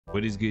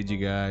What is good, you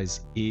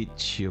guys?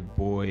 It's your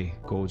boy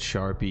Gold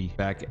Sharpie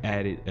back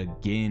at it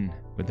again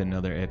with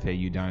another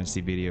FAU Dynasty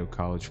video,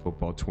 College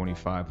Football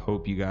 25.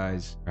 Hope you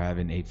guys are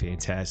having a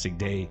fantastic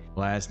day.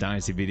 Last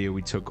Dynasty video,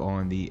 we took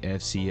on the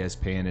FCS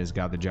Pandas,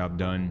 got the job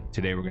done.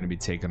 Today, we're going to be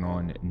taking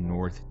on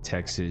North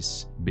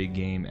Texas. Big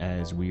game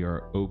as we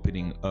are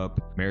opening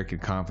up American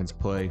Conference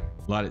play.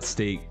 A lot at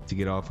stake to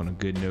get off on a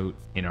good note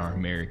in our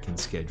American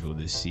schedule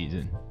this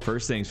season.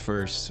 First things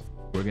first,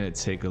 we're going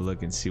to take a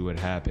look and see what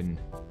happened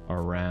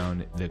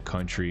around the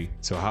country.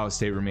 So Ohio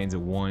State remains at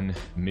 1,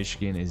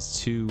 Michigan is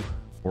 2,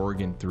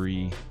 Oregon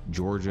 3,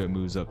 Georgia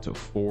moves up to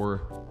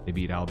 4. They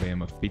beat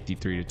Alabama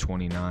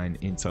 53-29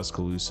 in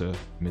Tuscaloosa.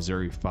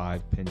 Missouri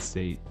 5, Penn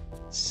State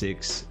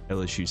 6,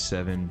 LSU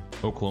 7,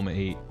 Oklahoma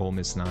 8, Ole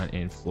Miss 9,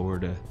 and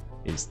Florida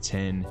is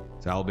 10.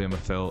 So Alabama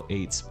fell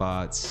 8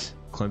 spots.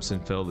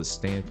 Clemson fell to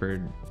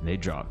Stanford, and they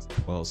dropped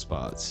 12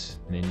 spots.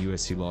 And then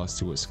USC lost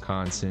to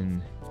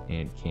Wisconsin,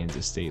 and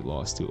Kansas State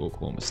lost to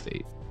Oklahoma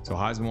State. So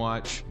Heisman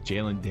watch,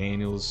 Jalen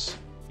Daniels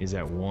is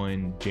at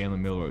 1, Jalen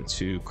Miller at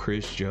 2,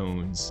 Chris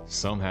Jones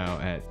somehow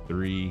at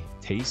 3,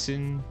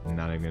 Taysom, I'm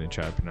not even going to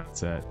try to pronounce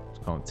that,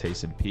 just call him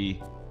Taysom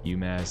P,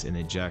 UMass, and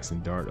then Jackson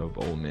Dart of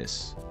Ole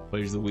Miss.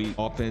 Players of the week,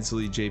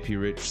 offensively,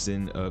 JP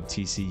Richardson of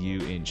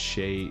TCU and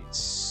Shea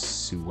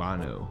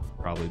Suwano,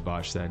 probably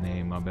botched that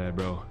name, my bad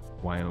bro,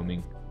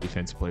 Wyoming.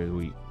 Defensive player of the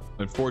week.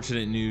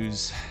 Unfortunate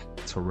news,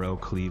 Terrell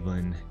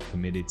Cleveland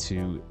committed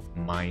to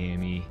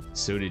Miami.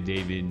 So did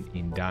David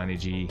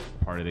Dynasty,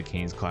 part of the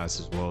Canes class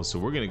as well. So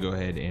we're going to go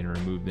ahead and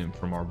remove them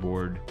from our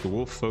board. So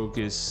we'll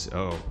focus,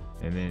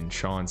 and then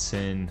Sean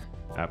Sin,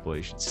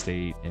 Appalachian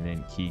State, and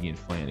then Keegan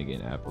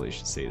Flanagan,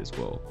 Appalachian State as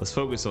well. Let's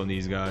focus on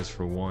these guys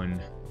for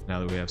one. Now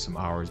that we have some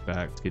hours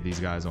back to get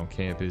these guys on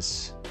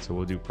campus. So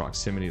we'll do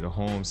proximity to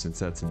home since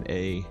that's an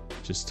A.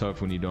 Just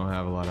tough when you don't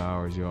have a lot of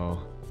hours,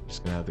 y'all.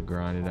 Just gonna have to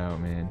grind it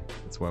out, man.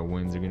 That's why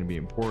wins are gonna be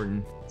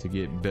important to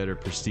get better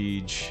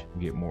prestige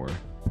and get more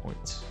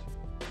points.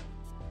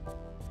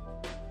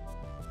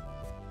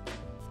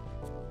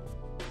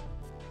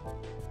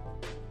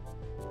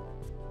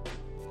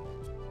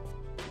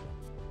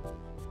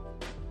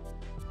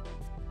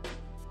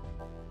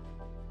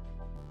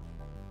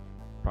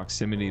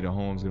 Proximity to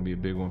home is gonna be a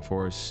big one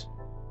for us,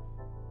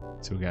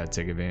 so we gotta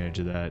take advantage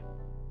of that.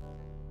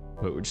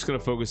 But we're just going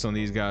to focus on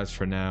these guys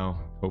for now.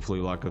 Hopefully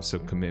lock up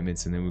some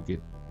commitments, and then we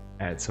could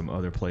add some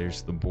other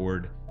players to the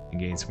board and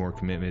gain some more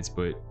commitments.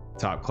 But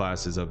top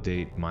classes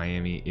update,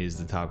 Miami is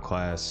the top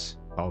class,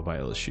 followed by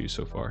LSU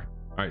so far.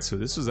 All right, so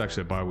this was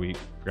actually a bye week.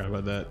 Forgot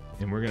about that.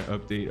 And we're going to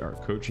update our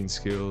coaching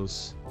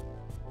skills.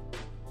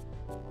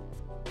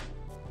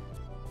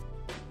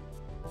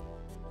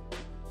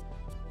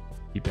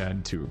 Keep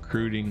adding to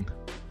recruiting.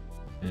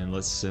 And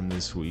let's sim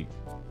this week.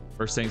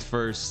 First things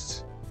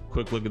first.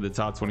 Quick look at the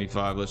top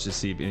 25. Let's just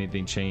see if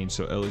anything changed.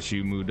 So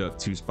LSU moved up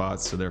 2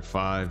 spots, so they're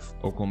 5.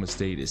 Oklahoma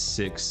State is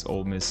 6,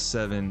 Ole Miss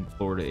 7,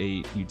 Florida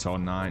 8, Utah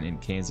 9,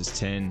 and Kansas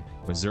 10.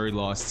 Missouri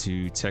lost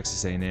to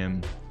Texas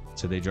A&M,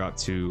 so they dropped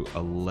to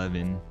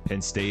 11. Penn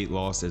State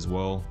lost as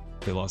well.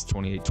 They lost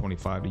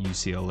 28-25 to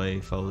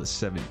UCLA, fell to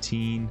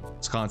 17.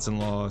 Wisconsin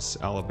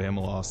lost.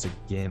 Alabama lost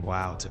again.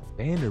 Wow, to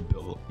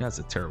Vanderbilt. That's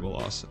a terrible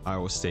loss.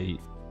 Iowa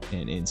State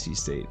and NC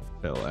State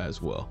fell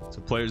as well.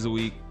 So players of the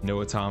week,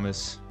 Noah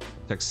Thomas,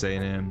 Texas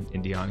A&M,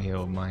 Indiana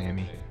Hill,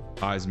 Miami.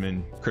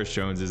 Heisman, Chris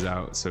Jones is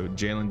out. So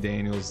Jalen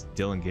Daniels,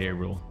 Dylan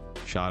Gabriel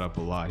shot up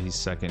a lot. He's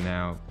second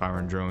now.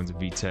 Byron Drones,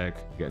 VTech.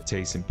 You got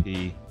Taysom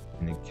P,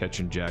 and then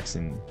Ketron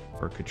Jackson,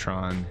 or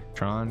Ketron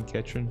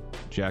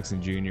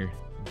Jackson Jr.,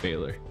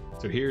 Baylor.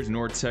 So here's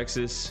North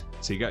Texas.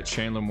 So you got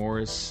Chandler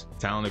Morris,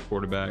 talented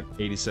quarterback,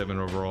 87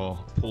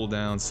 overall, pull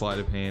down, sleight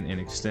of hand, and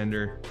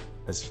extender.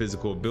 Has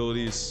physical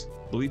abilities.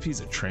 I believe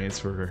he's a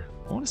transfer.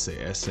 I want to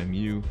say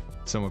SMU.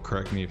 Someone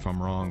correct me if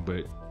I'm wrong,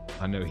 but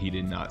I know he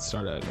did not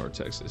start out at North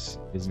Texas.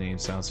 His name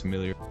sounds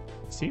familiar.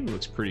 His team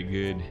looks pretty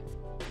good.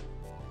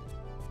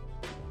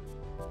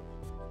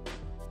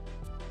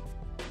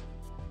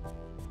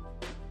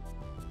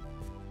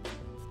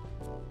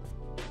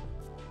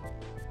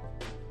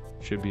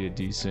 Should be a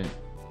decent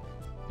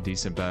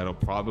battle.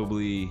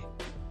 Probably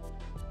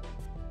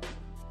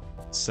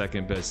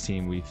second best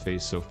team we've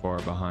faced so far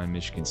behind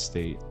Michigan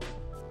State.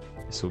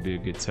 This will be a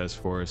good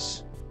test for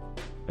us.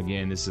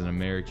 Again, this is an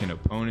American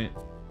opponent,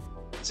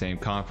 same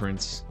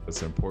conference.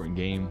 It's an important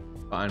game.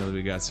 Finally,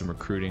 we got some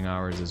recruiting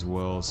hours as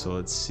well. So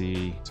let's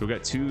see. So we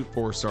got 2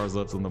 4-stars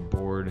left on the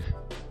board.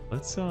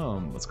 Let's go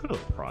to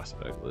the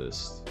prospect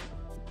list.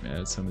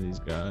 Add some of these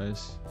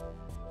guys.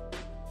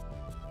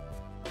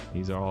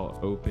 These are all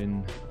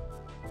open.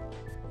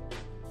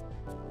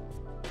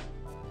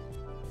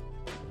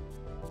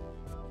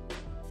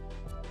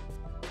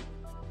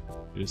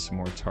 Just some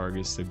more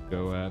targets to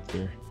go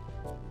after.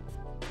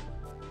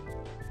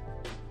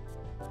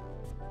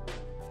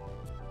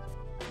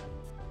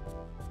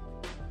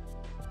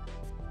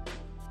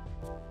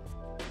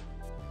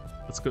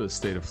 Let's go to the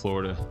state of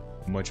Florida.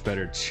 Much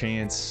better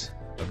chance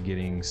of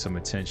getting some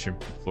attention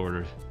from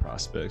Florida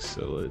prospects.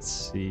 So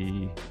let's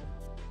see.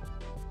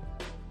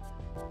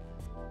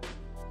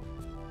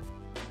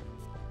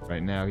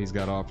 Right now, he's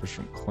got offers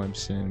from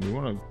Clemson.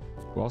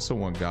 We also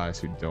want guys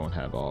who don't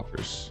have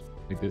offers.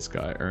 Like this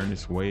guy,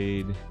 Ernest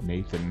Wade,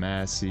 Nathan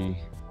Massey,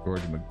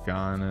 George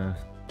Magana.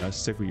 Gotta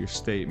stick with your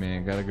state,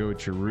 man. Gotta go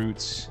with your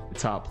roots. The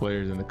top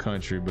players in the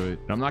country, but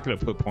I'm not gonna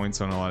put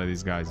points on a lot of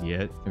these guys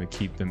yet. I'm gonna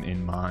keep them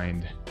in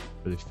mind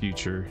for the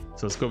future.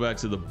 So let's go back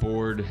to the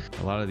board.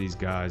 A lot of these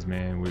guys,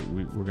 man,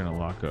 we're gonna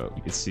lock up.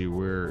 You can see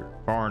we're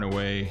far and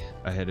away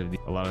ahead of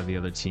a lot of the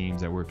other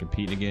teams that we're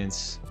competing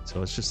against. So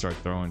let's just start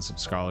throwing some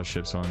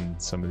scholarships on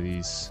some of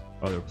these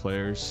other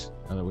players.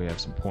 Now that we have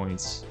some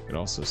points, we could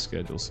also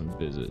schedule some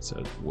visits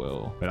as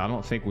well. But I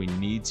don't think we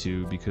need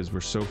to because we're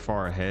so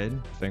far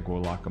ahead. I think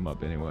we'll lock them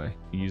up anyway.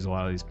 We use a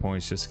lot of these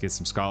points just to get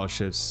some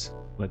scholarships.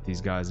 Let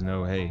these guys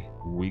know, hey,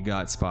 we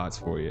got spots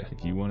for you.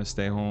 If you want to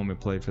stay home and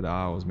play for the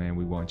Owls, man,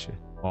 we want you.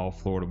 All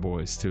Florida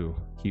boys too.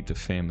 Keep the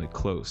family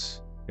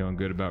close. Feeling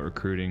good about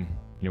recruiting.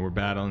 You know, we're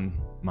battling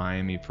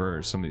Miami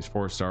for some of these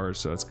 4-stars,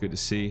 so that's good to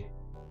see.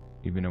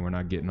 Even though we're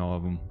not getting all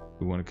of them,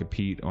 we want to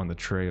compete on the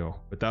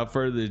trail. Without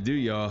further ado,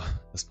 y'all,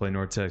 let's play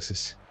North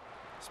Texas.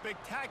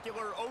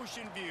 Spectacular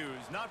ocean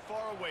views not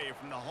far away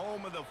from the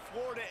home of the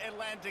Florida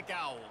Atlantic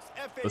Owls.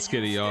 FAU Let's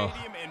get it, y'all.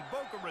 Stadium in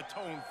Boca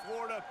Raton,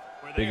 Florida,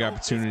 where Big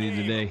opportunity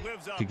today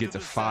to get to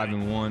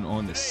 5-1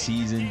 on the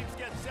season.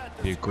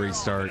 Be a great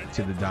start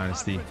to the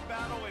Dynasty.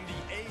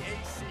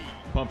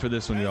 Pump for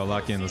this one, y'all.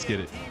 Lock in. Let's get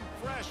it.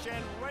 Fresh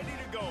and ready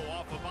to go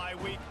off of bye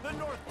week, the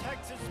North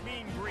Texas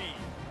Mean Green,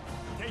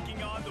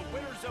 taking on the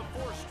winners of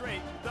 4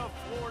 straight, the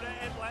Florida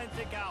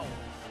Atlantic Owls.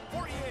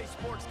 For EA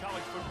Sports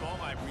College Football,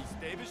 I'm Reese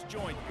Davis,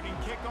 joined in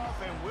kickoff,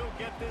 and we'll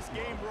get this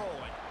game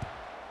rolling.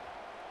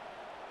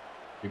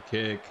 Good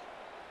kick.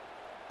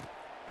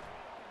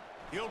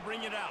 He'll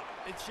bring it out.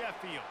 It's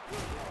Sheffield.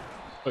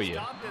 Oh,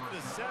 yeah. Stopped at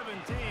the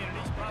 17, and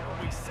he's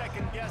probably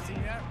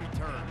second-guessing that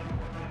return.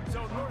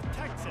 So North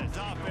Texas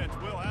offense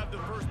will have the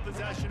first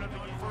possession of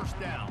the first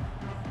down.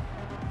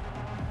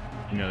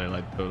 You know they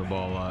like to throw the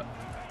ball a lot.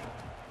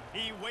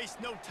 He wastes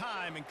no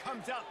time and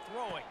comes out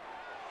throwing.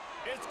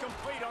 It's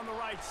complete on the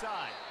right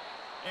side.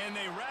 And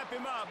they wrap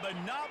him up, but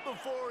not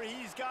before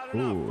he's got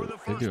enough for the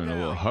first down. They're doing a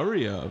little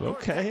hurry up.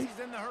 Okay.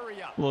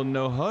 A little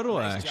no huddle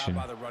action.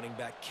 Job by the running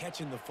back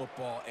catching the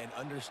football and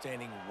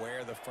understanding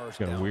where the first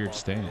down got a weird was.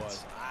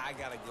 stance. I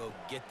gotta go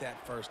get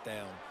that first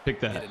down. Pick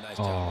that. Nice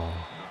oh.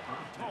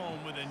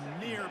 Home with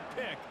a near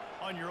pick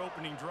on your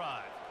opening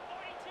drive.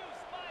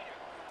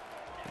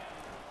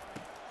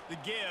 The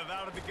give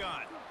out of the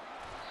gun.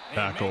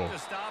 Tackle. They make the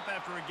stop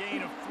after a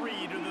gain of 3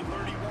 to the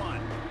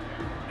 31.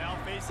 Now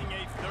facing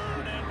a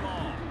 3rd and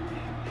long.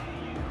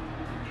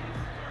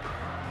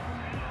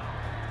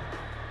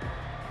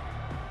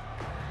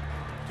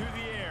 To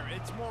the air,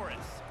 it's Morris.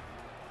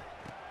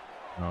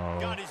 Oh,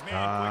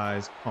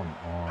 guys, come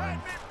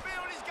on.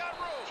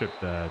 Trip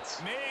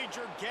that.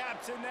 Major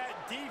gaps in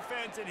that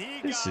defense, and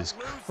this is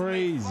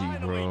crazy,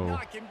 bro.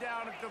 Knock him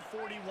down at the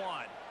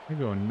 41. You're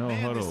going no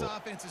huddle. This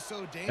offense is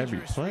so dangerous. Every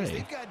play.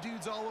 They've got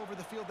dudes all over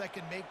the field that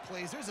can make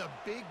plays. There's a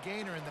big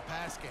gainer in the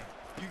pass game.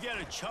 You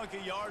get a chunk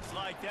of yards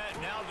like that,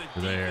 now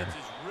the defense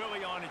is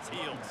really on its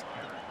heels.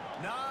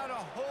 Not a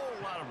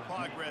whole lot of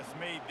progress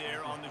made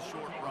there on the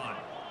short run.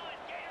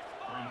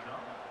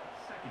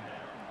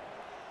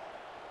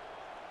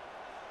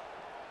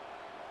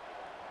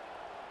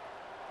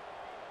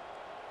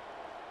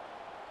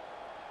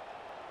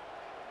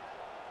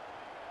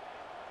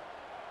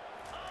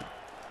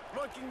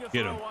 Looking to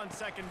throw on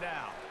 2nd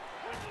down.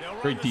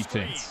 Great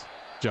defense.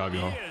 Job,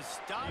 y'all.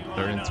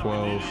 3rd and 12.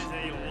 A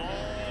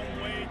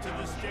long way to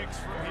the sticks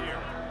from here.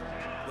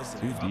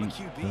 Listen, if I'm a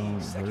QB,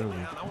 2nd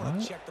down, I want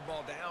to check the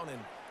ball down and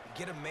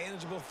get a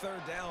manageable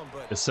 3rd down.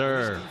 But yes,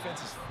 sir. This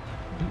defense is...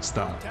 Big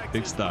stop.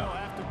 Big stop.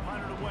 Have to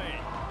punt it away.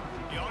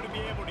 You ought to be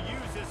able to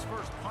use this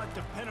first punt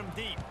to pin them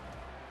deep.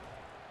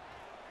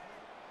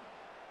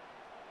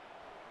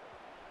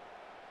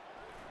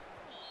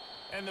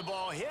 And the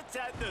ball hits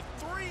at the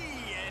 3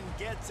 and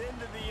gets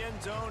into the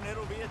end zone.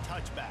 It'll be a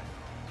touchback.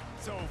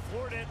 So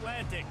Florida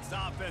Atlantic's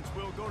offense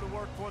will go to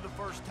work for the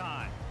first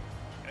time.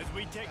 As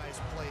we take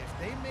guys play. If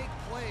they make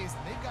plays,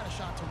 then they've got a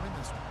shot to win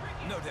this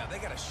one. No doubt. They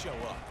got to show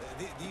up.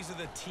 These are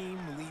the team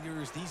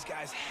leaders. These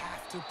guys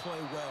have to play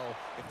well.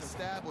 If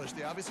established,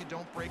 they obviously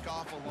don't break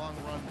off a long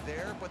run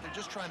there, but they're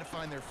just trying to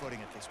find their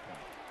footing at this point.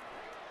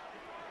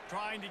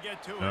 Trying to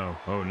get to it. No.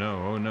 Oh,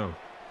 no. Oh, no.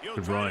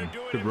 Good run.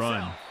 Good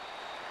run.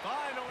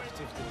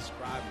 To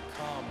describe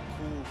calm,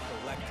 cool,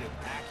 collected,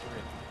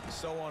 accurate,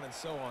 so on and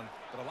so on.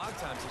 But a lot of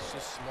times it's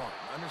just smart,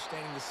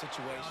 understanding the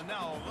situation.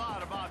 Now a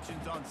lot of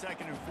options on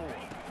 2nd and 4.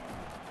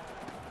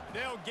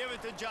 They'll give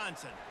it to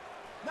Johnson.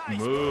 Nice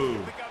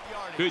move. Pick up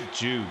yardage. Good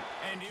juke.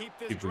 And keep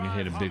this See if we can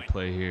hit a big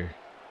play here.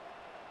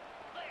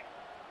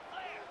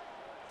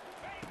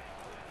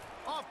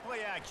 Off play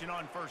action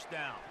on 1st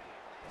down.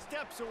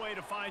 Steps away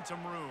to find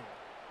some room.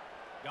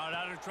 Got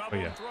out of trouble.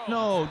 Oh, yeah.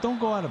 No, don't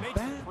go out of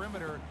bounds.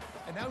 Perimeter,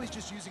 and now he's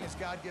just using his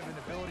God-given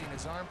ability and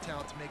his arm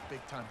talent to make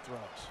big-time throws.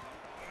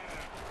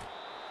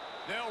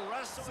 They'll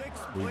wrestle.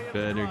 We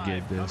better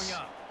get this.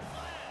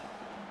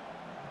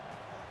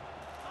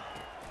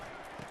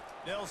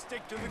 They'll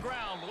stick to the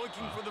ground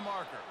looking for the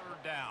marker.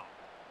 Third down.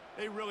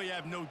 They really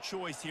have no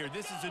choice here.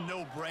 This is a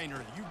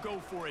no-brainer. You go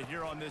for it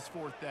here on this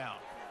fourth down.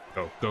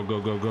 Go, go, go,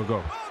 go, go,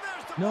 go. Oh,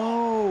 there's the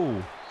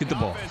No. Get the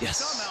ball. Yes.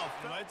 Somehow,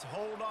 let's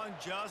hold on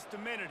just a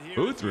minute here.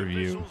 Booth The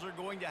review. officials are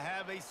going to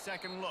have a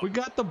second look. We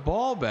got the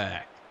ball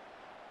back.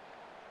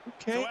 Who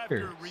cares? So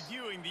after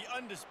reviewing the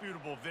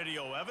undisputable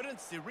video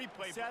evidence, the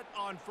replay set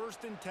on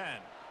 1st and 10.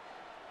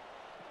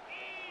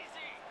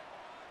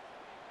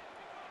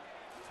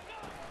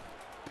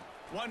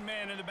 One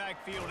man in the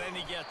backfield, and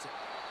he gets it.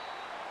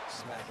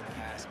 Smack and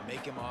pass,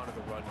 make him honor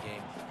the run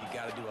game. You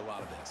got to do a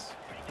lot of this.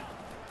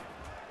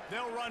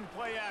 They'll run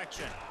play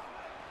action.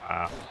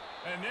 Wow.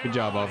 And Good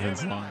job,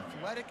 offensive line.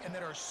 Athletic and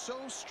that are so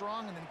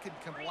strong and then can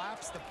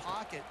collapse the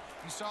pocket.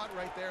 You saw it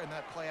right there in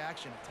that play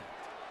action attempt.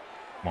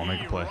 Come on,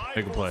 make a play.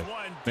 Make a play.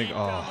 Make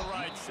down the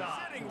right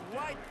side. Sitting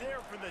right there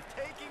for the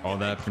taking. All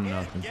that for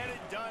nothing. Get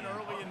it done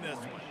early in this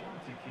one.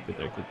 Get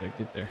there, get there,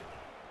 get there.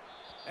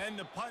 And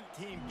the punt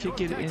team Kick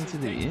it into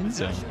the end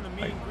zone.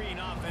 The Mean Green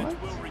offense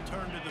will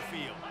return to the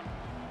field.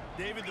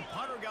 David, the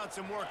punter got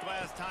some work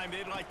last time.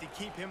 They'd like to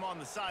keep him on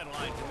the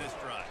sidelines in this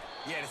drive.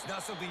 Yeah, it's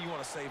not something you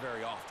want to say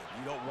very often.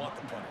 You don't want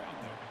the punter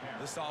out there.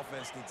 This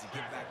offense needs to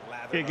get back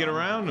lathered. Can't get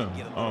around them.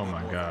 Oh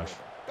my gosh.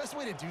 Best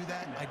way to do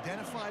that,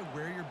 identify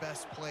where your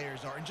best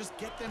players are and just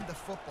get them the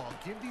football.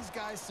 Give these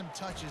guys some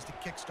touches to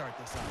kickstart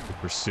this up. The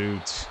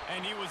pursuit.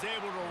 And he was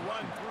able to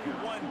run through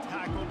one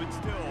tackle, but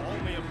still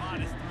only a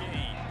modest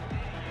gain.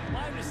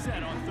 Line is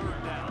set on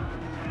 3rd down.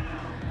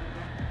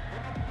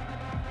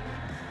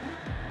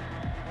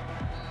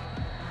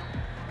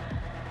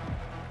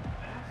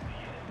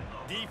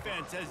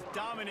 Defense has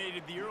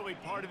dominated the early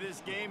part of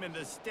this game, and the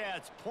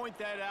stats point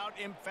that out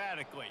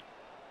emphatically.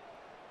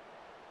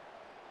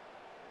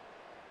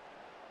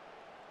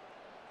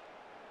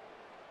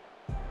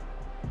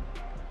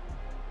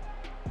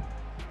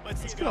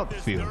 Let's get off the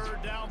field.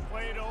 3rd down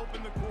play to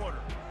open the quarter.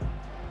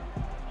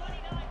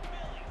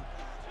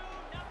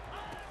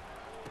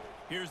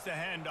 Here's the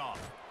handoff.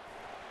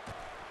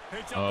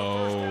 Pitch up the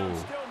first down,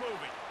 still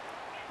moving.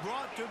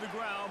 Brought to the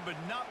ground, but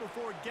not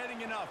before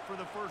getting enough for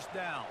the first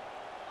down.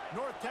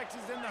 North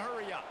Texas in the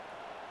hurry up.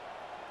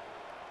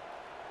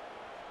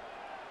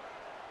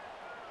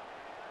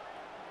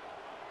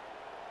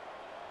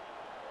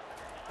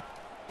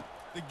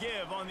 The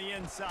give on the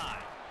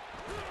inside.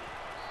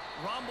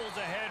 Rumbles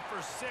ahead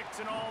for 6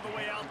 and all the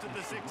way out to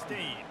the 16.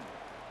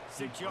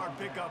 6-yard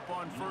pickup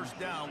on 1st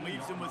down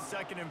leaves him with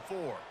 2nd and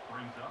 4.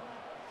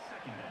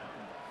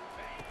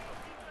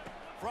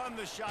 From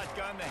the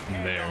shotgun, the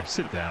handoff. There,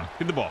 sit down.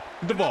 Get the ball.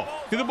 Get the ball.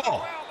 Get the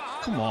ball.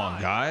 Come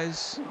on,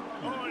 guys.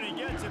 Oh, and he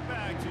gets it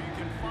back, so you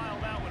can file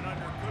that one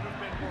under. Could have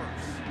been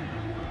worse.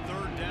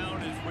 3rd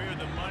down is where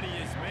the money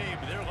is made,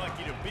 but they're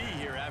lucky to be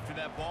here after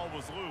that ball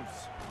was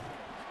loose.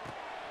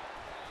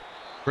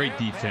 Great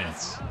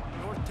defense.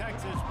 North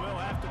Texas will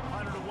have to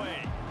punt it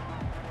away.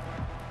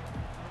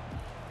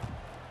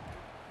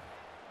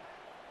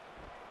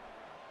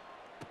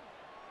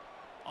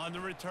 On the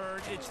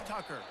return, it's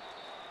Tucker.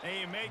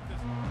 They make this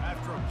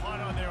after a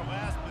punt on their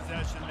last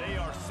possession. They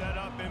are set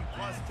up in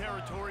plus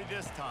territory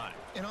this time.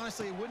 And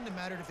honestly, it wouldn't have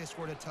mattered if they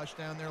scored a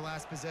touchdown their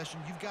last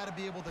possession. You've got to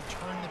be able to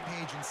turn the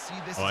page and see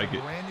this I like as a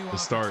it. brand new The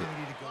start.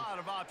 opportunity to go. A lot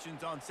of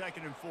options on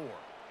 2nd and 4.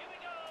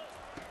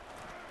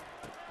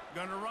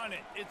 Gonna run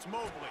it. It's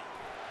Mobley.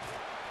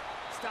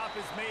 Stop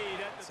is made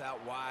at the... It's out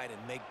wide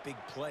and make big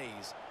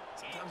plays.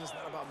 Sometimes it's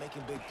not about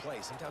making big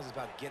plays. Sometimes it's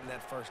about getting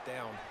that first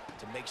down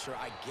to make sure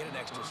I get an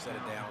extra set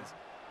of downs.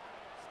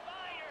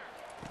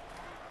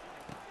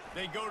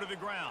 They go to the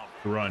ground.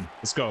 Run.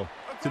 Let's go.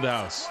 To the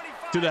house.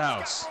 To the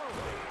house.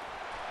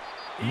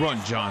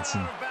 Run,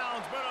 Johnson. Out of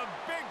bounds, but a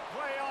big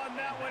play on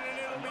that one, and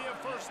it'll be a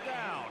first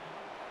down.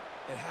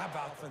 And how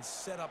about offense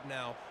set up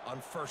now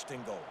on 1st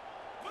and goal?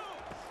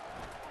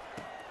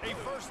 A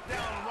first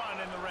down run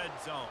in the red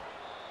zone.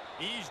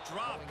 He's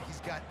dropped.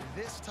 He's got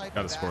this type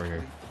Got of a score here.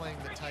 athlete playing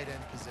the tight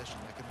end position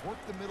that can work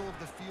the middle of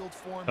the field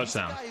for him.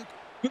 Touchdown. He's a guy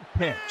Good He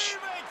catch.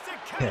 makes the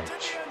catch in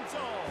Catch. the end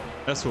zone.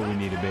 That's what we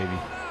needed, baby.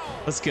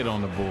 Let's get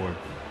on the board.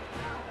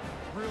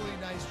 who really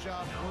nice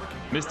job working.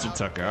 Mr. around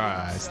Tucker, all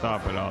right, himself.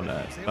 stop with all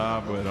that. He's able to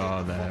Stop with rotate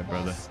all the that,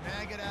 football, brother.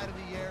 Snag it out of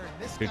the air,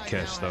 and this Good guy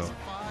catch, now has though.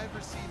 5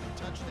 receiving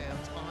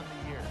touchdowns on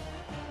the year.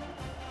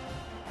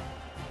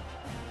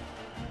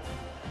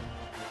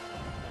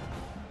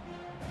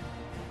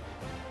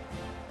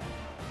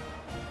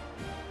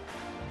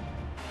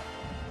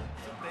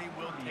 They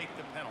will take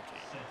the penalty.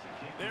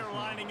 They're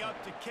lining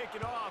up to kick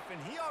it off, and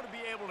he ought to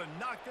be able to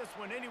knock this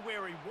one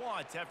anywhere he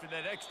wants after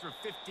that extra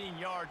 15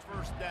 yards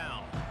first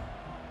down.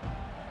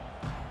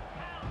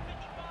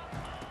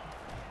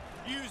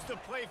 Use the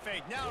play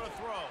fake, now to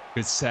throw.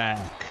 Good sack.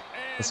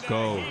 Let's And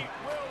go. He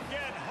will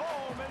get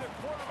home, and the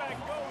quarterback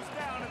goes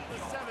down at the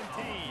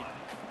 17.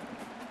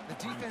 The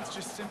defense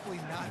just simply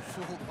not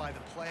fooled by the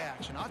play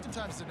action.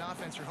 Oftentimes, an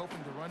offense you're hoping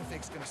the run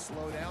fake's going to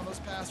slow down those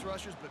pass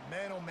rushers, but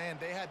man, oh man,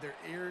 they had their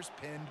ears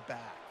pinned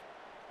back.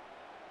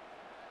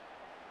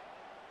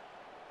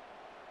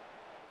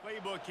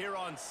 Playbook here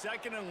on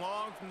 2nd and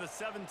long from the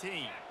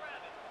 17.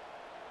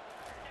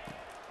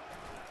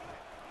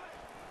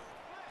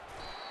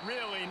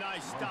 Really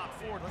nice stop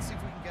for it. Let's see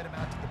if we can get him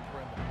out to the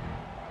perimeter.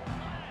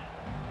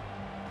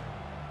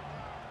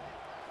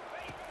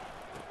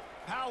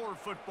 Power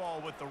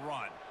football with the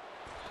run.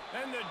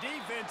 And the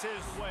defense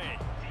is way.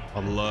 I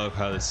love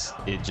how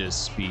it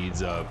just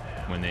speeds up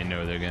when they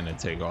know they're going to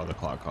take all the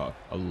clock off.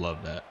 I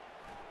love that.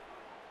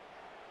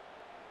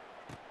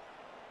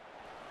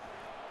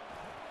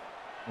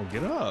 Oh,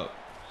 get up.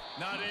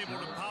 Not able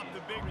to pop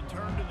the big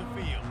return to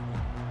the field.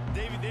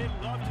 David, they'd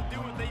love to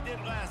do what they did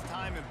last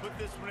time and put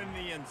this one in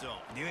the end zone.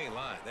 You ain't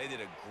lying. They did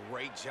a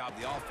great job.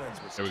 The offense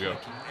was There we go.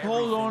 clicking.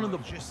 Hold on to the...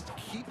 Just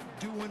keep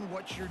doing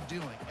what you're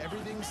doing.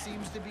 Everything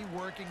seems to be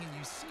working, and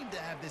you seem to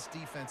have this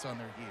defense on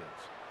their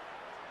heels.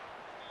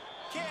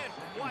 Can't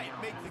quite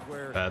make the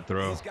Where bad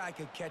throw. This guy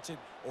could catch it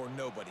or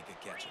nobody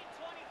could catch it.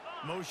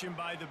 motion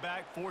by the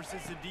back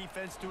forces the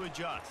defense to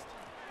adjust.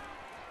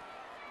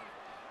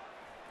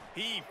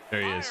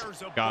 There he is.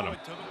 Got him.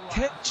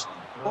 Catch.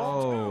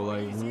 Oh,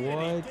 like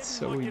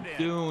what are we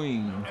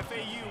doing?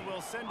 FAU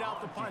will send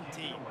out the punt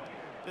team.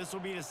 This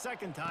will be the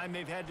second time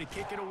they've had to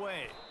kick it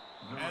away.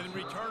 And the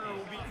returner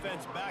will be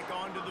fence back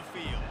onto the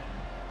field.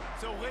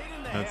 So late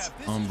in the half,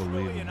 this is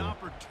really an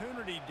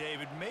opportunity,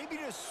 David, maybe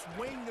to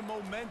swing the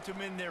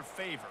momentum in their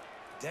favor.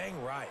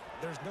 Dang right.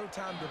 There's no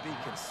time to be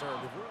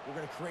conservative. We're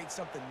going to create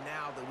something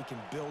now that we can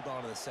build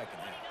on in the second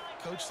half.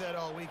 Coach said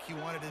all week he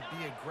wanted to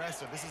be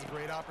aggressive. This is a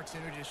great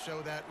opportunity to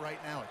show that right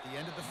now. At the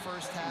end of the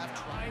first half,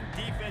 trying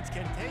defense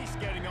can taste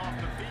getting off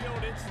the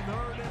field. It's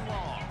 3rd and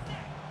long.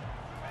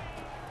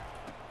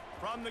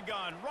 From the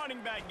gun,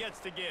 running back gets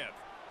to give.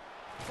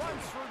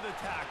 Runs for the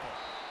tackle.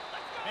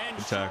 And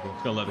good tackle.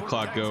 Gonna let the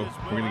clock go.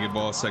 We're gonna get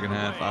ball second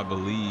half, I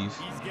believe.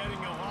 He's getting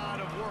a lot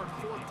of work.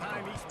 4th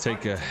time he's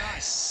take a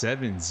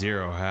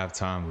 7-0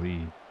 halftime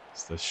lead.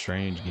 It's a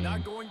strange game.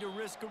 Not going to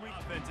risk a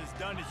defense has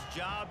done its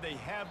job. They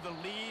have the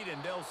lead,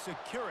 and they'll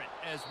secure it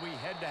as we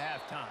head to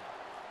halftime.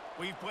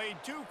 We've played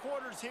 2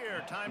 quarters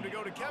here. Time to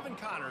go to Kevin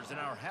Connors in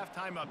our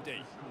halftime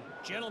update.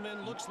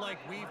 Gentlemen, looks like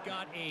we've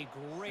got a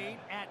great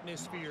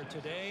atmosphere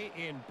today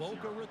in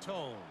Boca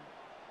Raton.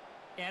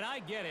 And I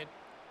get it.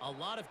 A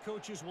lot of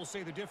coaches will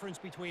say the difference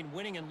between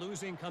winning and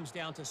losing comes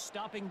down to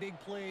stopping big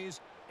plays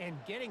and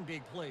getting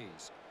big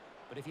plays.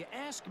 But if you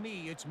ask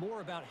me, it's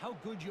more about how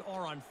good you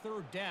are on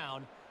 3rd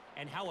down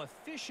and how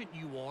efficient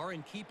you are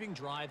in keeping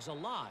drives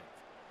alive.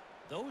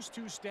 Those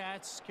 2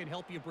 stats can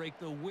help you break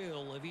the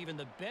will of even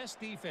the best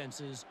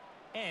defenses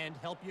and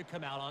help you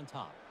come out on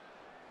top.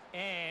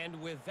 And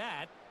with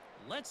that,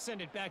 let's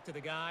send it back to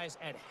the guys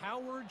at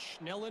Howard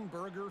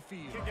Schnellenberger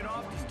Field. Kicking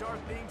off to start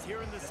things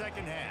here in the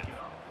second half.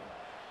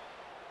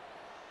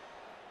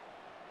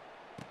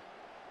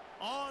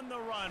 On the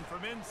run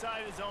from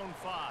inside his own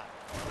 5.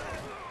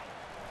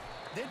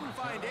 Didn't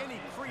find any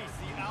crease.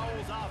 The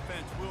Owls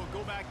offense will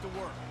go back to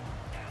work.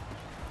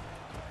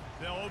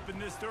 They'll open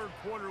this 3rd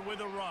quarter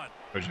with a run.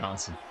 Go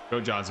Johnson. Go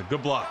Johnson.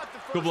 Good block.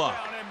 Good block.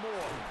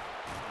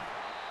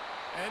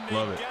 And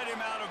they get him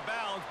out of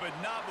bounds, but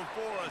not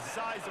before a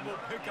sizable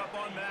pickup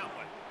on that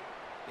one.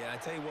 Yeah, I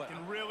tell you what.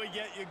 Can really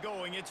get you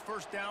going. It's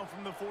 1st down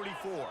from the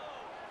 44.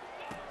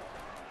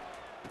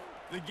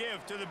 The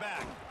give to the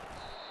back.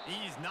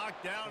 He's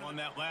knocked down on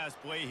that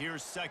last play.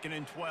 Here's 2nd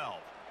and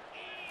 12.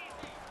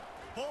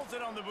 Pulls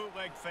it on the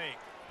bootleg fake.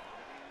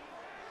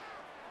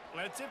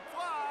 Lets it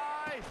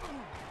fly.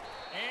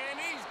 And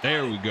he's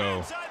there we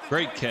go.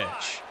 Great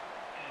catch.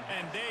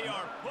 And they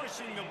are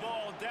pushing the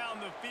ball down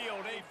the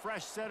field. A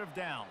fresh set of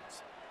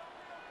downs.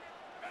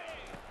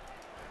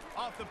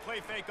 Off the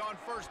play fake on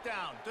 1st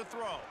down to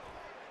throw.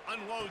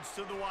 Unloads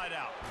to the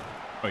wideout.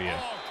 Oh,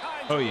 yeah. All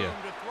kinds of room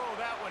to throw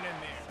that one in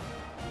there.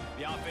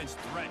 The offense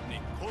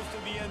threatening. Close to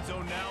the end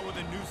zone now with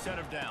a new set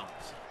of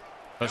downs.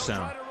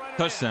 Touchdown.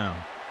 Touchdown.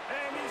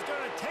 And he's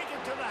going to take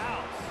it to the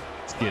house.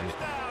 Let's get it.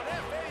 Touchdown,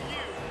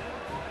 FAU.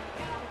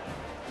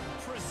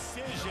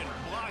 Precision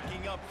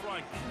blocking up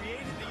front.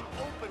 Created the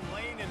open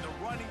lane, and the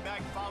running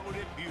back followed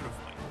it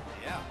beautifully.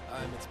 Yeah,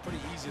 it's pretty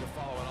easy to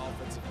follow an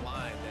offensive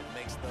line that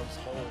makes those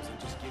holes and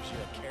just gives you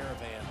a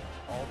caravan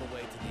all the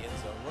way to the end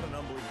zone. What an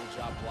unbelievable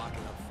job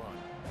blocking up front.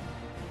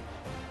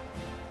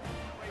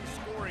 Great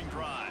scoring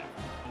drive.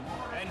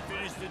 And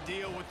finish the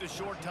deal with the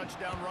short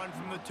touchdown run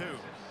from the 2.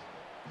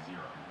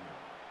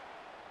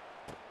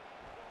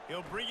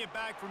 He'll bring it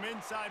back from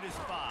inside his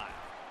 5.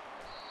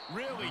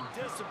 Really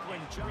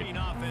disciplined green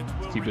offense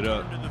will keep it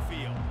up to the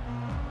field.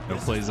 No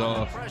plays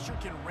off. Pressure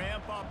can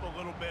ramp up a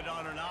little bit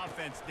on an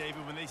offense,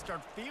 David, when they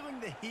start feeling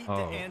the heat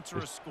to answer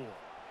a score.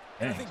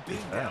 And I think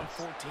being down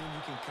 14,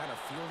 you can kind of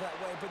feel that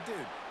way. But,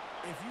 dude,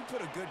 if you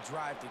put a good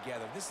drive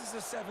together, this is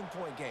a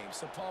 7-point game.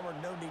 So, Palmer,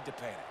 no need to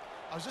panic.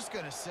 I was just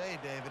going to say,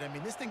 David, I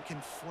mean, this thing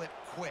can flip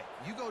quick.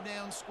 You go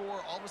down,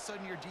 score, all of a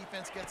sudden your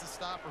defense gets a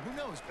stop, or who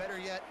knows, better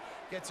yet,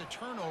 gets a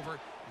turnover.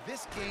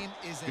 This game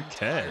is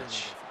entirely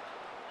different.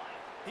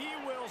 He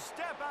will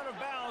step out of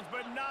bounds,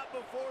 but not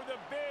before the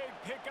big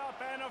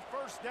pickup and a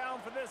 1st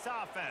down for this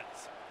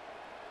offense.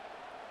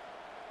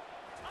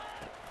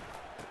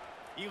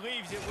 He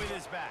leaves it with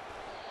his back.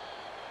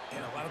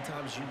 And a lot of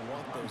times you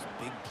want those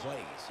big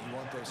plays. You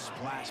want those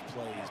splash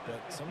plays, but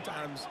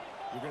sometimes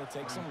You're going to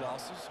take some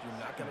losses. You're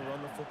not going to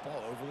run the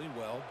football overly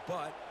well,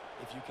 but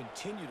if you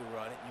continue to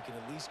run it, you can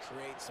at least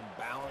create some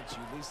balance. You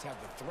at least have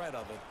the threat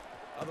of it.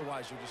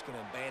 Otherwise, you're just going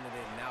to abandon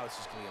it, and now it's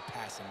just going to be a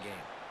passing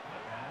game.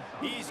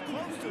 He's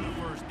close to the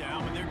first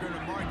down, but they're going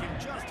to mark him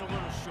just a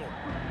little short.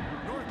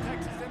 North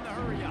Texas in the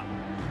hurry up.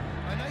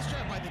 A nice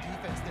job by the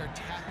defense there,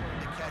 tackling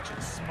the catch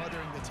and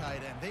smothering the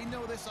tight end. They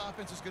know this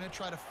offense is going to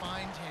try to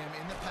find him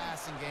in the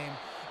passing game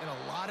in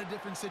a lot of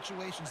different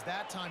situations.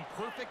 That time,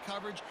 perfect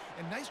coverage,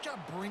 and nice job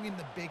bringing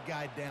the big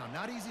guy down.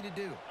 Not easy to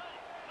do.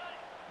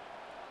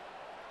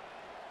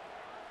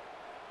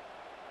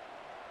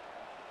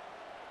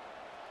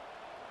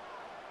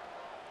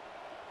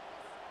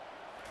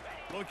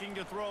 Looking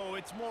to throw,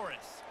 it's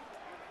Morris.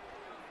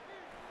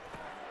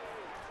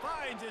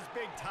 Finds his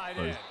big tight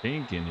end.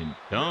 Thinking and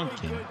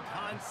dunking. Really good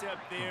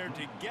concept there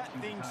to get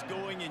things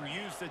going and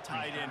use the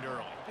tight end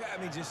early. Yeah,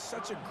 I mean, just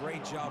such a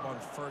great job on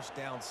first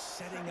down,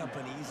 setting up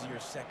an easier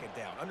second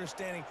down.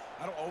 Understanding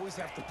I don't always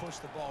have to push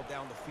the ball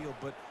down the field,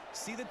 but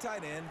see the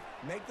tight end,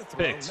 make the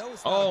throw.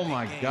 Oh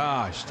my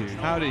gosh, dude.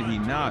 How did he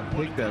not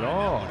pick that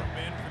off?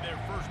 For their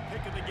first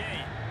pick of the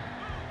game.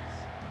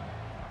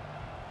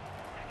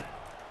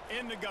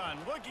 In the gun,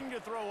 looking to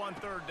throw on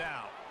third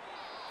down.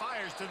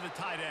 Fires to the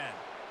tight end.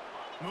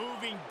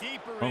 Moving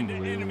deeper into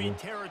enemy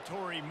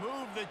territory.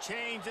 Move the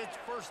chains. It's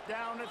first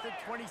down at the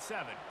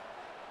 27.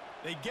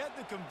 They get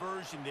the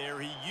conversion there.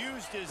 He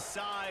used his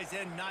size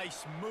and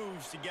nice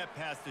moves to get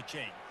past the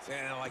chains.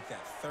 And I like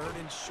that. Third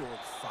and short.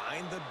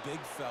 Find the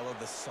big fella,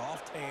 the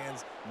soft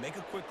hands. Make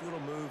a quick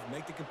little move.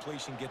 Make the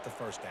completion. Get the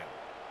first down.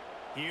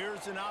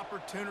 Here's an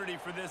opportunity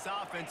for this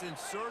offense in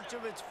search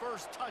of its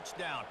first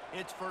touchdown.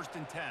 It's 1st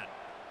and 10.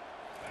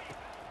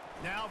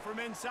 Now from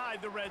inside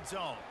the red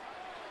zone.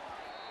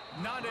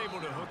 Not able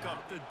to hook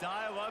up the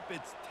dial up.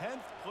 Its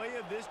 10th play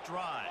of this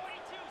drive.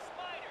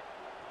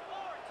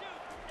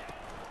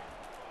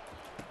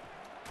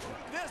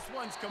 This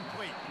one's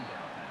complete.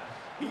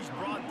 He's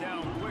brought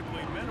down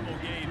quickly. Minimal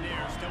gain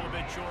there. Still a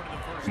bit short of the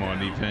first Come on,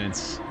 down.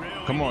 defense.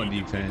 Really Come on,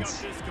 need to pick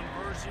defense. up this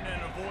conversion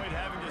and avoid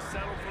having to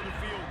settle for the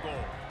field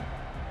goal.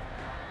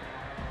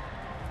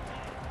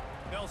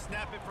 They'll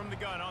snap it from the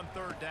gun on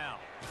third down.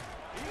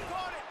 He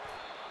caught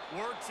it.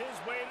 Works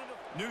his way to the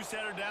new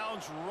center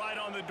downs right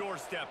on the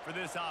doorstep for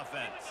this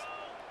offense.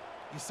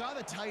 You saw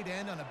the tight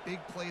end on a big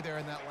play there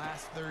in that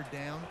last third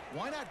down.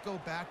 Why not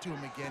go back to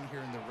him again here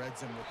in the red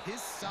zone with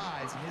his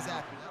size and his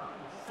athleticism?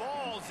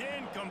 Falls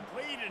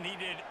incomplete, and he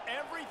did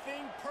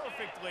everything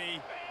perfectly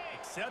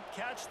except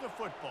catch the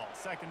football.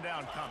 Second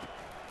down coming.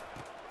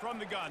 From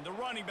the gun, the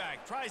running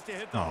back tries to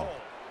hit the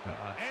hole.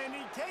 And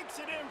he takes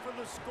it in for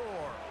the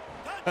score.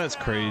 Touchdown, That's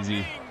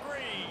crazy.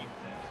 Green.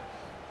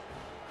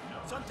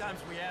 Sometimes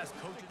we ask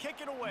coach to kick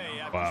it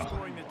away after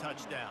scoring the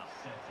touchdown.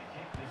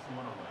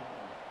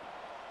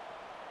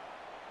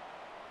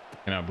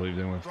 Cannot believe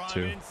they went for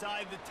 2.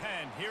 Inside the 10.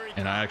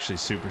 And I actually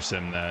super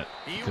simmed that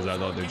because I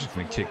thought they were just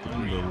going to kick the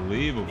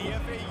unbelievable.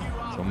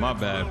 So my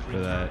bad for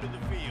that.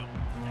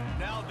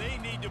 Now they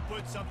need to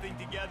put something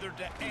together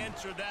to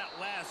answer that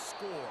last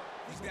score.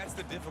 That's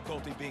the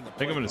difficulty being a I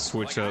think I'm going to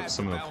switch up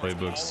some of the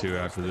playbooks too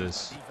after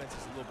this.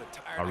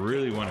 I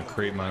really want to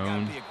create my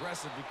own,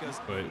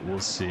 but we'll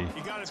see.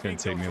 It's going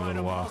to take me a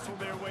little while.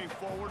 Their way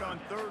forward on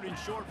third and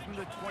short from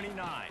the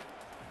 29.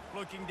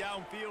 Looking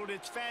downfield,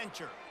 it's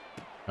Fancher.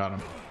 Got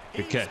him.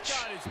 Good catch.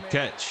 Good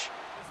catch.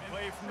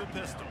 Play from the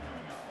pistol.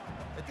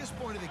 At this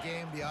point of the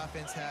game, the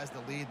offense has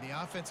the lead, and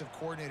the offensive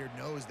coordinator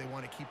knows they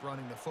want to keep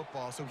running the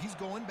football. So he's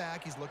going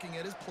back, he's looking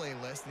at his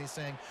playlist, and he's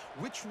saying,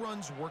 which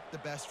runs work the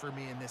best for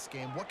me in this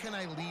game? What can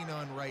I lean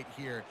on right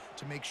here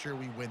to make sure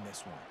we win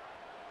this one?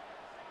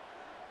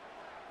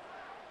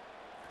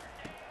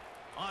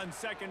 On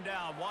second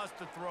down, wants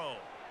to throw.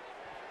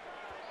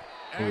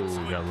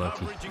 Ooh, got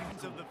lucky.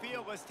 Coverage of the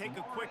field. Let's take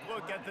a quick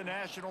look at the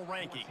national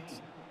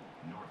rankings.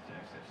 North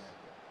Texas,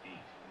 8.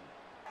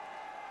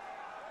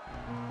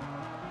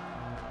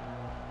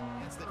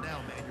 Now,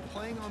 man, you're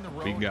playing on the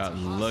road. We got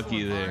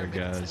lucky there,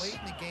 guys. Late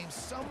in the game,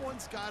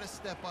 someone's got to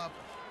step up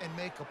and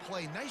make a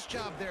play. Nice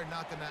job there,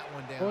 knocking that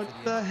one down. What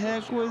the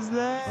heck was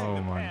that?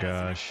 Oh my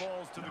gosh.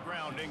 Falls to the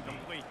ground,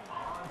 incomplete.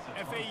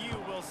 FAU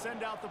will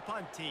send out the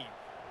punt team.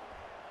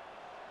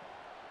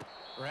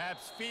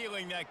 Perhaps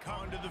feeling that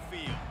come to the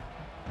field.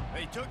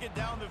 They took it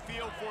down the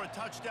field for a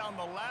touchdown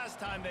the last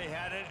time they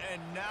had it,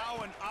 and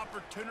now an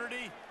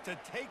opportunity to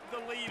take the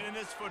lead in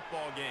this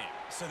football game.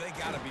 So they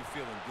got to be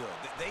feeling good.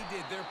 They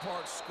did their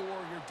part, score.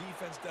 Your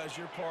defense does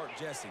your part,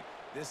 Jesse.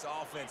 This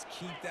offense,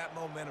 keep that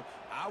momentum.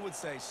 I would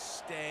say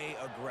stay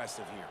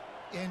aggressive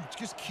here. And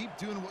just keep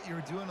doing what you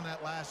were doing on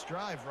that last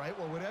drive, right?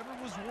 Well, whatever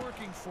was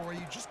working for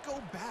you, just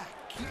go back.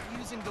 Keep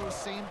using those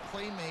same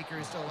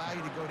playmakers to allow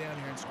you to go down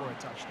here and score a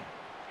touchdown.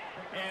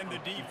 And the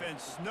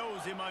defense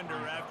snows him under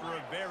after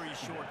a very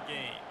short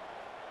game.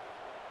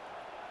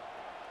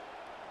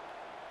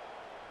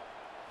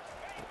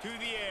 To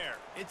the air,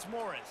 it's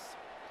Morris.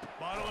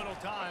 Bought a little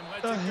time.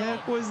 Let's What the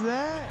heck was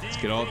that? Let's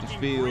get off the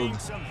field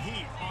some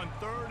heat on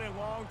third and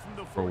long from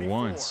the for 44.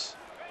 once.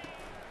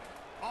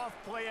 Off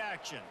play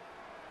action.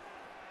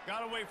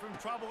 Got away from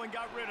trouble and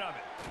got rid of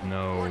it.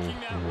 No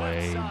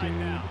way,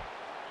 dude.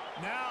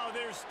 Now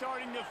they're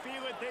starting to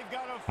feel it. They've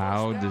got a first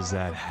How down does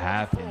that at the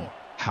happen? 44.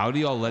 How do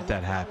y'all let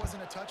that That happen?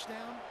 wasn't a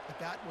touchdown, but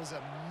that was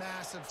a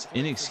massive play for this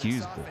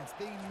inexcusable. offense.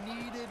 They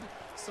needed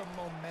some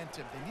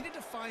momentum. They needed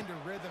to find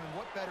a rhythm, and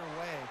what better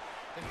way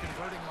than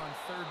converting on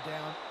third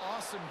down.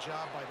 Awesome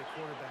job by the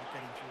quarterback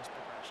getting through his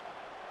progression.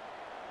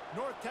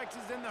 North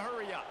Texas in the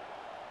hurry up.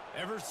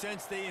 Ever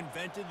since they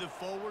invented the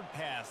forward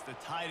pass, the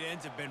tight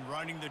ends have been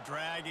running the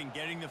drag and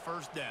getting the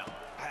first down.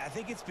 I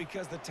think it's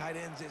because the tight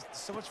ends is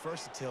so much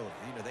versatility.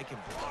 You know, they can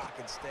block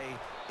and stay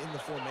in the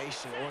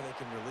formation, or they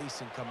can release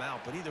and come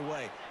out. But either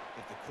way,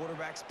 if the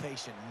quarterback's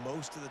patient,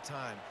 most of the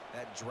time,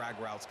 that drag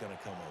route's going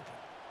to come open.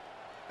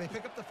 They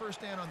pick up the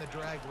first down on the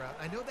drag route.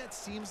 I know that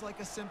seems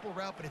like a simple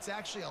route, but it's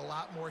actually a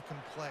lot more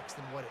complex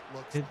than what it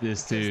looks like. Hit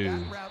this because dude.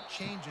 that route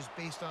changes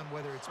based on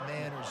whether it's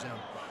man or zone.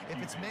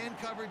 If it's man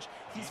coverage,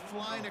 he's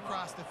flying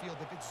across the field.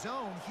 If it's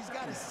zone, he's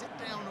got to sit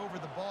down over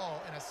the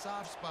ball in a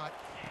soft spot,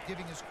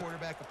 giving his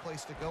quarterback a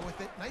place to go with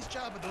it. Nice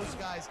job of those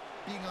guys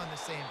being on the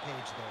same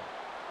page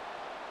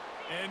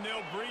there. And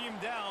they'll bring him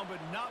down, but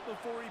not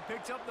before he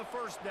picks up the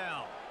first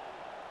down.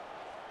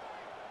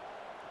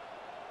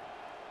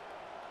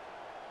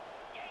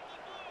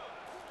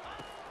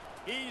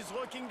 He's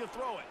looking to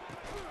throw it.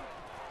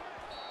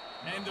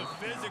 And the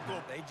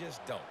physical. They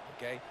just don't,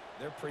 okay?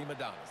 They're prima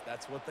donnas.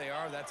 That's what they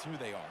are. That's who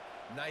they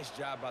are. Nice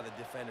job by the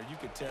defender. You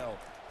could tell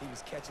he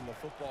was catching the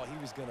football. He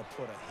was going to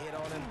put a hit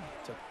on him.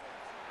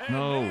 And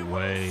No they will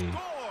way.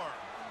 Score.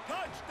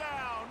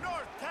 Touchdown,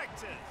 North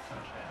Texas.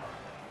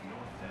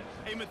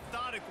 A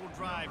methodical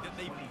drive that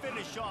they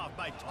finish off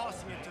by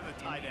tossing it to the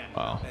tight end.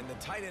 Wow. And the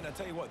tight end, I'll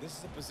tell you what, this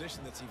is a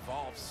position that's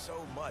evolved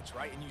so much,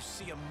 right? And you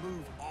see him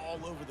move all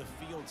over the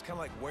field. It's kind of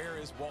like, where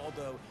is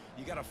Waldo?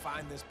 You got to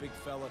find this big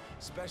fella,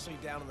 especially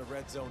down in the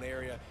red zone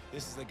area.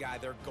 This is the guy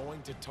they're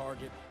going to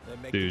target.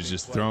 Dude's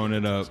just throwing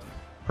it up,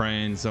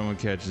 praying someone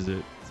catches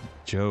it. It's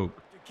a joke.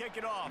 To kick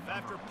it off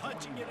after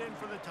punching it in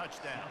for the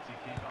touchdown.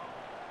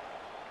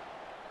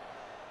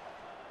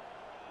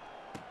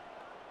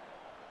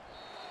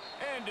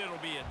 And it'll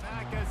be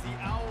attack as the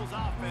Owls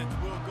offense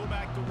will go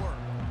back to work.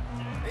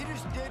 They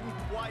just didn't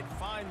quite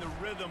find the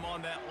rhythm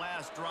on that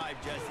last drive,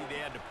 Jesse. They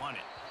had to punt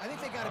it. I think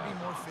they got to be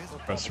more physical.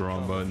 Press the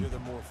wrong button. You're the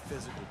more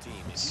physical team.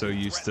 If So you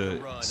can used threaten to,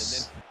 the run and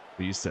then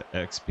we used to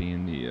X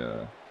being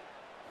the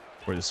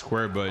where the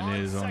square button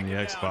is on the second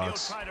down,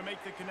 Xbox. He'll try to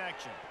make the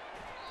connection.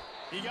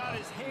 He got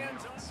his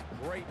hands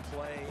on. great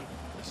play.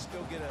 You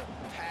still get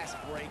a pass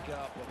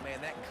breakup, but man,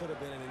 that could have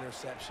been an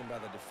interception by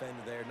the defender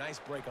there. Nice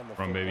break on the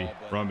Run, football, baby.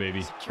 but Run,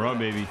 baby. secure Run,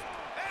 that. baby.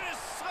 And it's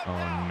slipped Oh,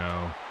 out.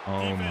 no.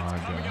 Oh, Defense my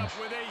coming gosh. up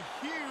with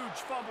a huge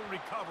fumble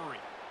recovery.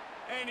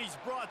 And he's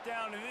brought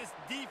down, and this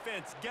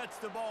defense gets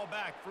the ball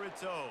back for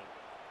its own.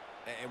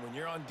 And when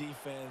you're on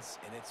defense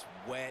and it's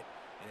wet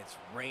and it's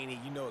rainy,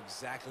 you know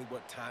exactly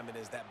what time it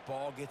is. That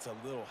ball gets a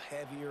little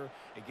heavier.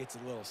 It gets a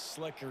little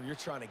slicker. You're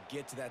trying to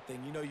get to that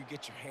thing. You know you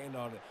get your hand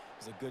on it.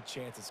 There's a good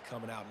chance it's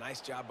coming out. Nice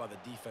job by the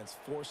defense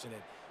forcing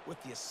it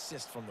with the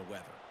assist from the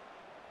weather.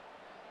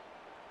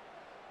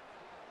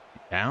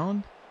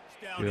 Down?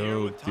 Down here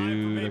Yo, with time for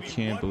dude, I maybe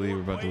can't one believe more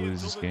we're about to play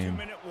lose this until the game.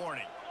 2-minute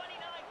warning.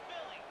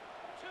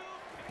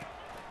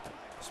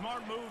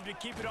 Smart move to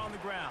keep it on the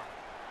ground.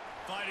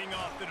 Fighting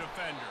off the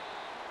defender.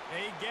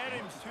 They get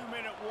him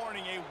 2-minute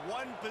warning. A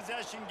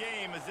one-possession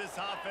game as this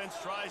offense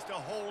tries to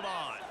hold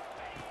on.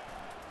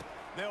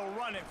 They'll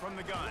run it from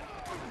the gun.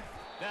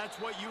 That's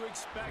what you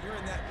expect. You're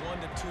in that 1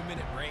 to 2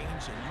 minute range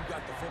and you got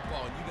the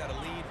football and you got a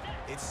lead.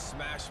 It's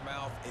smash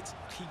mouth. It's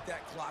keep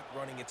that clock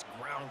running. It's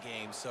ground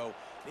game. So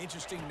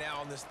interesting now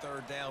on this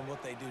third down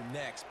what they do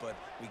next, but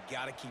we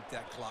got to keep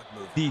that clock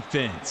moving.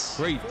 Defense.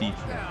 Great Fourth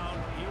defense.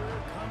 down. Here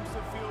comes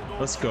the field goal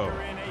Let's go.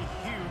 kicker in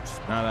a huge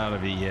spot. Not out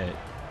of it yet.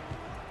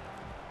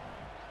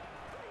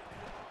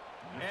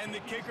 And the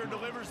kicker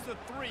delivers the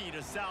 3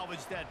 to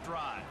salvage that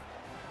drive.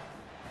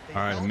 They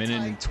All right, a held minute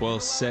tight, and they 12 were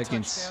allowed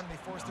seconds. touchdown,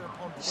 they forced their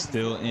opponent to take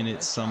Still the in field it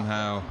goal.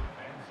 somehow.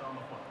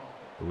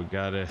 But we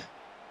gotta.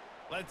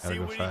 Let's Gotta see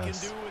go what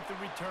fast. he can do with the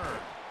return.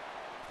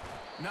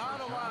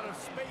 Not a lot of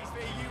space.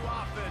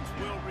 FAU offense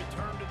will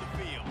return to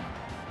the field.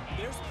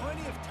 There's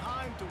plenty of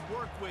time to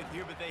work with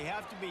here, but they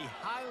have to be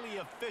highly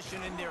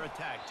efficient in their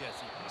attack,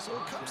 Jesse. So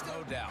it comes to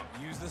no doubt.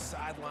 Use the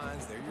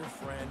sidelines. They're your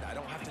friend. I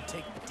don't have to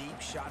take deep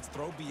shots.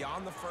 Throw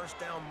beyond the first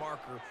down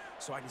marker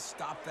so I can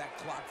stop that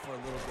clock for a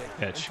little bit.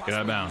 Catch. and Get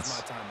out of possibly bounds.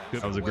 use my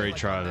timeout. That was a great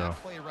try, on that though.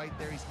 play right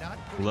there, he's not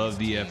putting Love his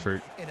the team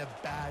effort. in a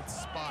bad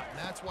spot, and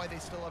that's why they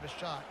still have a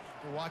shot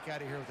to walk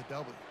out of here with a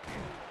W.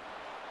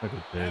 Look at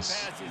That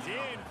this. pass is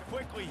in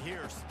quickly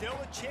here. Still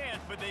a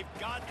chance, but they've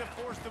got to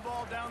force the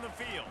ball down the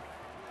field.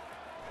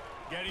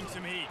 Getting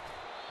some heat.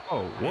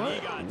 Oh, what?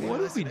 Hey, What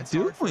are listen, we it's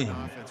hard for an doing?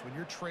 offense. When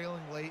you're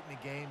trailing late in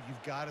the game,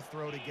 you've got to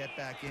throw to get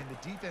back in.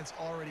 The defense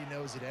already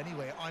knows it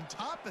anyway. On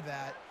top of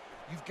that,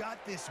 you've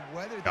got this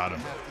weather that Got you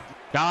him. have to do.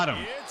 Got him.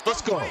 It's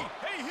Let's go. complete.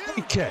 Hey, huge Good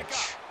pickup.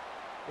 catch.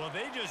 Well,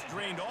 they just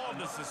drained all of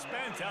the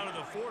suspense out of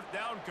the fourth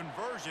down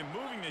conversion,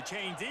 moving the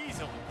chains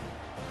easily.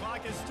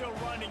 Clock is still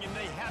running, and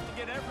they have to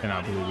get every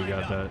Cannot believe we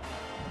got that.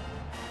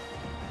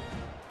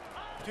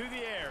 To the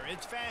air,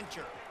 it's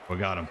Fancher. We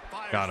got him.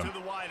 Fires Got him. to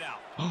the wide out.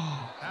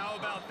 How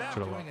about that?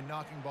 Doing and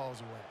knocking balls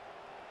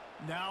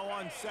away. Now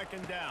on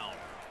second down.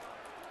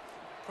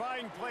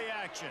 Trying play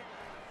action.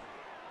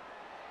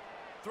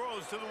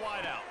 Throws to the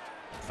wide out.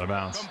 Out of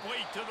bounds.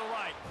 Complete to the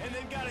right, and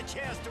they've got a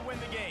chance to win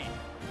the game.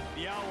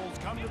 The Owls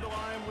come to the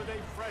line with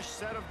a fresh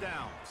set of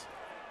downs.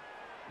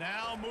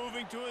 Now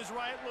moving to his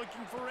right,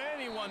 looking for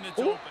anyone that's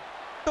open.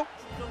 Oh.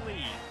 The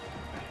lead.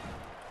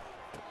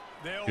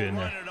 They'll Get in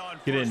run there. it on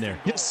Get in first there. and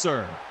goal. Yes,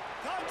 sir.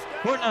 Touchdown.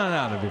 We're not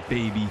out of it,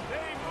 baby. They move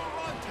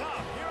on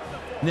top here in the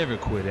fourth. Never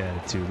quit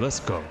attitude. Let's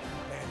go.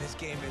 Man, this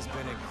game has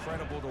been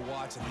incredible to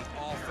watch, and the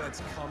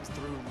offense comes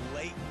through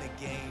late in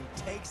the game,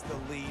 takes the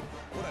lead.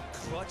 What a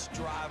clutch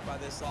drive by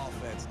this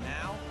offense.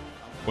 Now,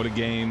 What a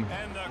game.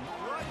 And the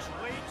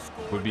clutch late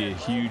score Would be a that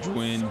huge almost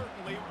win.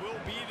 certainly will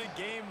be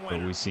the game But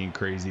winner. we've seen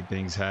crazy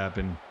things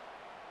happen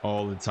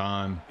all the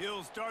time.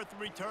 He'll start the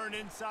return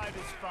inside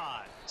his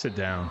 5. Sit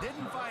down.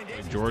 Didn't find If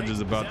aces George take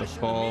is about to possession,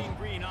 the fall, Mean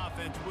Green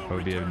offense will that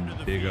would be a return to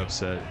the big field.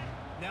 upset.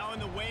 Now in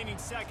the waning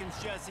seconds,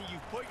 Jesse,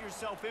 you've put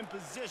yourself in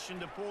position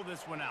to pull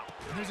this one out.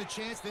 And there's a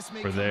chance this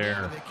may We're come there.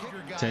 down to the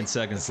kicker guy 10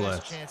 seconds the best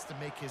left. chance to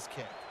make his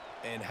kick.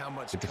 and how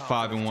much Get to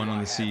confidence 5-1 do on I the have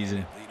in season.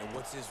 it? You know,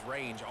 what's his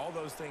range? All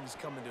those things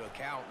come into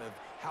account of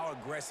how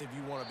aggressive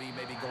you want to be,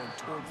 maybe going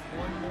towards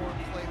One more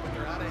play, but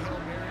they're out of Hail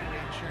Mary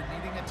range here,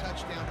 needing a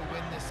touchdown to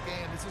win this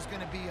game. This is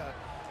going to be a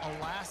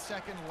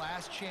last-second,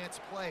 last-chance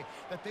play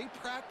that they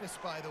practice,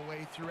 by the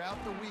way, throughout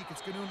the week.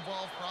 It's going to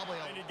involve probably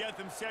And to get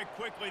them set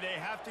quickly,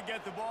 they have to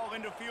get the ball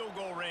into field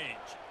goal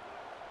range.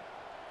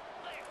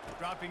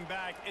 Dropping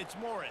back, it's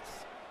Morris.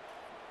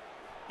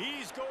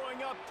 He's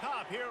going up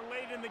top here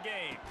late in the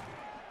game.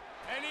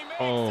 And he makes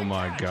Oh the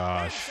my catch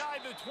gosh. inside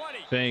the 20.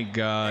 Thank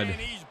God. And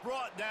he's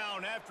brought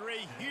down after a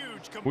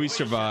huge completion. We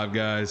survived,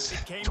 guys.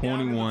 It came down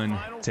 21 the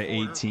final to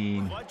quarter.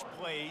 18. Clutch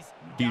plays,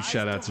 Huge guys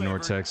shout out to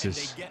North delivered, and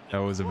Texas. they get That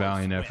was a close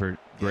valiant win. effort.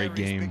 Great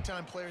game.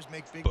 Big-time players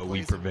make big But we plays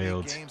in big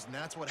prevailed. games, and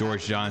that's what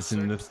George happens in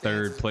Johnson, the certain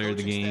third stances. player of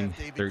the Coaching game, staff,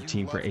 David, 13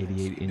 you for love this. 88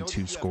 You in know 2 that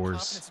you have scores.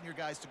 confidence in your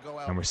guys to go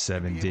out Number and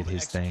 7 be did able to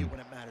his execute thing. when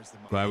it matters the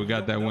most. Glad we got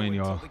You that don't know win,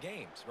 until y'all. the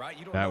games, right?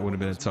 You don't That know would when have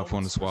been a those tough one to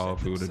moments swallow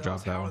if we present would have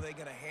dropped that themselves. How one. are they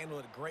gonna handle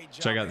it? Great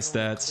job Check out the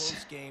handling a stats,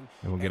 close game,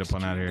 and we'll get up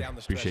on out of executing here. down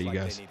the stretch Appreciate you like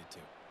they guys. needed to.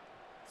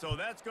 So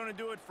that's going to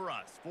do it for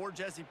us. For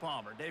Jesse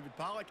Palmer, David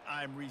Pollack,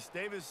 I'm Reese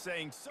Davis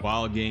saying so.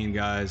 Wild game,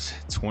 guys.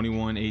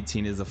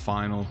 21-18 is the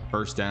final.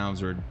 First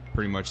downs were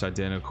pretty much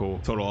identical.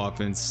 Total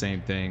offense,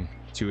 same thing.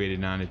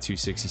 289 to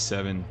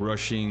 267.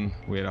 Rushing,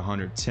 we had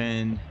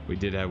 110. We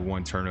did have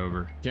 1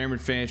 turnover. Cameron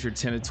Fancher,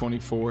 10 of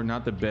 24.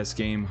 Not the best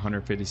game.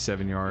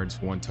 157 yards,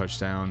 1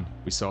 touchdown.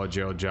 We saw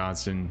Gerald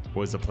Johnson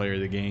was the player of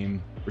the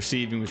game.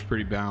 Receiving was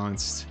pretty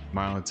balanced.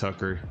 Mylon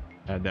Tucker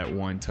had that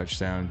 1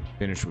 touchdown,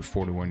 finished with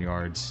 41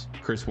 yards.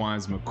 Chris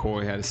Wines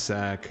McCoy had a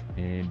sack,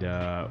 and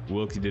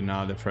Wilkie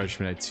Denard, the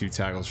freshman, had 2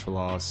 tackles for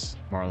loss.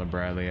 Marlon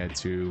Bradley had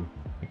 2.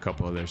 A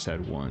couple others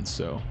had 1.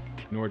 So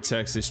North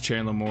Texas,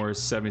 Chandler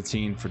Morris,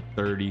 17 for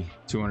 30,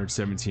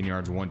 217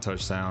 yards, 1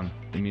 touchdown.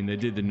 I mean, they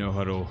did the no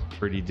huddle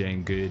pretty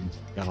dang good.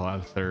 Got a lot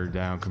of third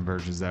down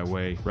conversions that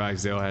way.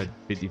 Ragsdale had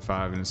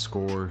 55 in a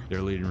score.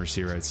 Their leading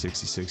receiver had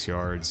 66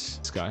 yards.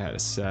 This guy had a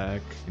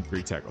sack and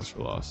 3 tackles for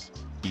loss.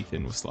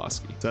 Ethan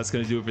Wisloski. So that's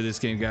going to do it for this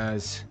game,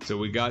 guys. So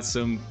we got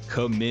some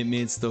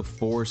commitments. The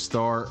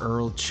 4-star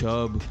Earl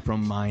Chubb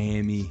from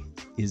Miami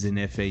is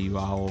an FAU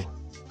Owl.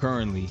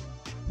 Currently,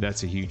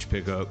 that's a huge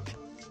pickup.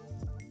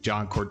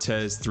 John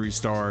Cortez,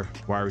 3-star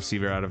wide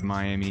receiver out of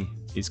Miami,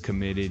 is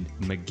committed.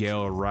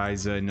 Miguel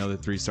Ariza, another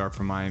 3-star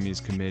from Miami, is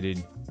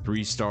committed.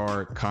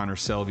 3-star Connor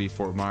Selvey,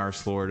 Fort Myers,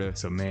 Florida.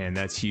 So, man,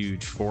 that's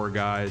huge. 4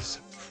 guys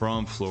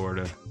from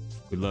Florida.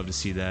 We'd love to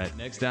see that.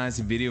 Next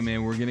Dynasty video,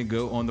 man, we're going to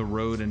go on the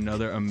road,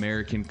 another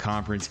American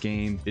Conference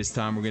game. This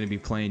time we're going to be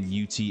playing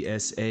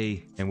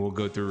UTSA, and we'll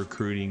go through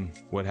recruiting,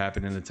 what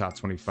happened in the top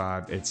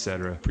 25,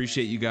 etc.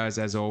 Appreciate you guys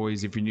as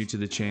always. If you're new to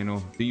the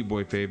channel, do your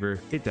boy a favor,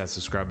 hit that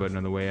subscribe button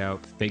on the way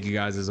out. Thank you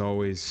guys as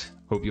always.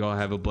 Hope you all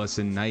have a blessed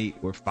night.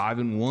 We're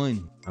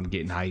 5-1. I'm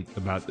getting hyped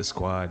about the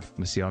squad. I'm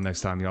going to see y'all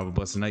next time. Y'all have a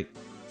blessed night.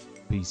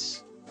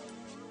 Peace.